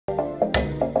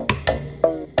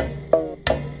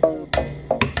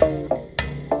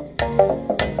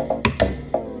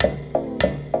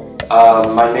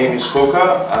My name is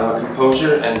Koka, I'm a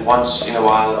composer, and once in a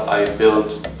while I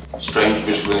build strange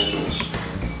musical instruments.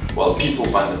 Well, people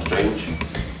find them strange,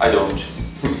 I don't.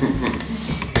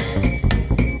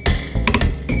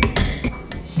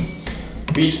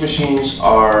 Beatmachines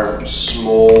are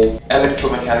small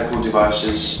electromechanical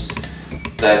devices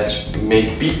that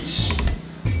make beats.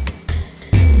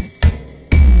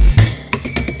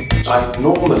 I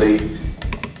normally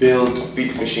build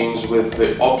beatmachines with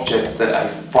the objects that I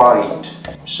find.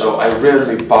 So I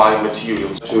rarely buy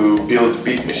materials to build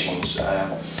beatmachines.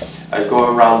 I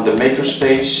go around the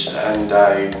makerspace and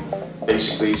I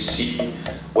basically see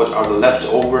what are the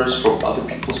leftovers from other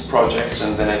people's projects,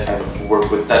 and then I kind of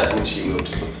work with that material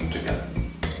to put them together.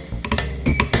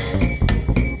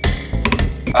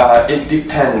 It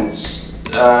depends.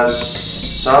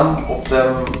 Some of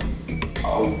them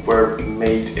were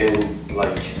made in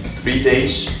like 3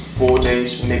 days, 4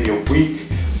 days, maybe a week,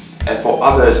 and for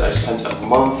others I spent a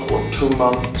month or 2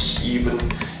 months even.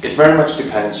 It very much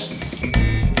depends.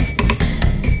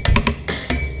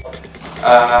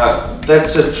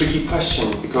 That's a tricky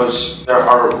question because there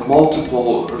are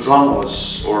multiple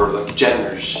genres or like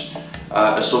genres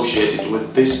associated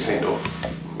with this kind of,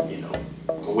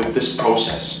 with this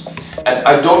process. And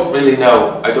I don't really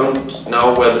know. I don't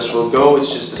know where this will go.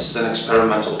 It's just this is an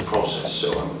experimental process. So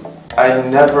I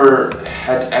never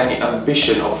had any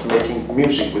ambition of making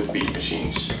music with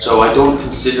beatmachines. So I don't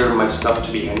consider my stuff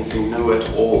to be anything new at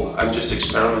all. I'm just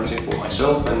experimenting for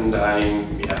myself, and I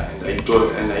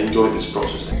enjoy this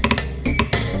process.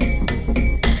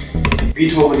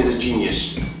 Beethoven is a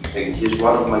genius. I think he's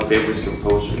one of my favorite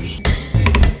composers.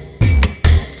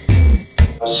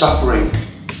 Suffering.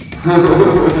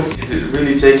 It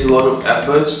really takes a lot of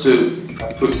effort to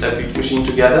put a beat machine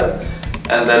together,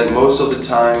 and then most of the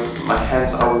time my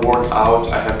hands are worn out.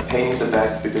 I have pain in the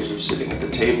back because of sitting at the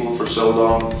table for so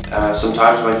long.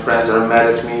 Sometimes my friends are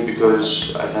mad at me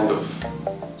because I kind of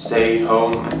stay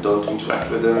home and don't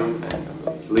interact with them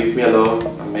and leave me alone.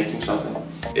 I'm making something.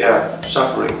 Yeah,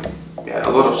 suffering. Yeah, a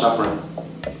lot of suffering.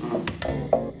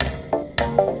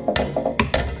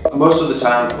 Most of the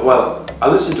time, well, I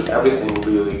listen to everything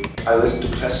really. I listen to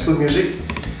classical music,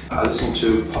 I listen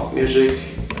to pop music,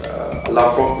 I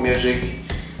love rock music,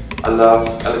 I love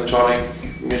electronic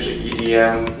music,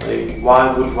 EDM. Like,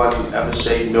 why would one ever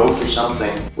say no to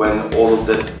something when all of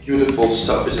that beautiful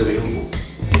stuff is available?